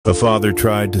A father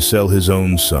tried to sell his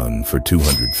own son for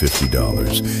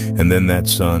 $250, and then that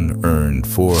son earned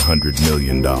 $400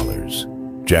 million.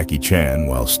 Jackie Chan,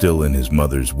 while still in his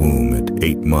mother's womb at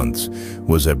 8 months,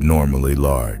 was abnormally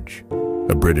large.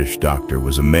 A British doctor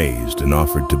was amazed and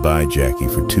offered to buy Jackie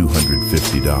for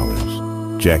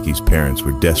 $250. Jackie's parents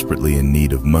were desperately in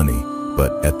need of money,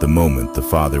 but at the moment the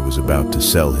father was about to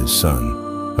sell his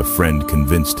son, a friend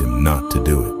convinced him not to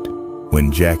do it.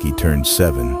 When Jackie turned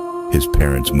 7, his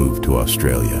parents moved to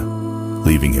Australia,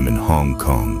 leaving him in Hong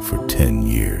Kong for 10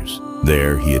 years.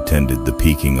 There, he attended the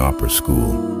Peking Opera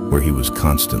School, where he was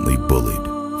constantly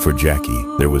bullied. For Jackie,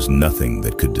 there was nothing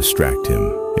that could distract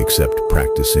him except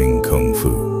practicing kung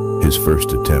fu. His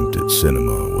first attempt at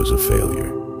cinema was a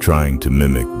failure. Trying to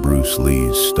mimic Bruce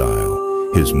Lee's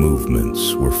style, his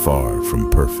movements were far from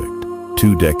perfect.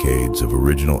 2 decades of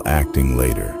original acting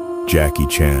later, Jackie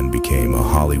Chan became a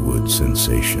Hollywood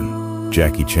sensation.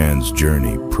 Jackie Chan's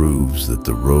journey proves that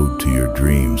the road to your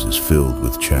dreams is filled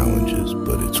with challenges,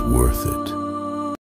 but it's worth it.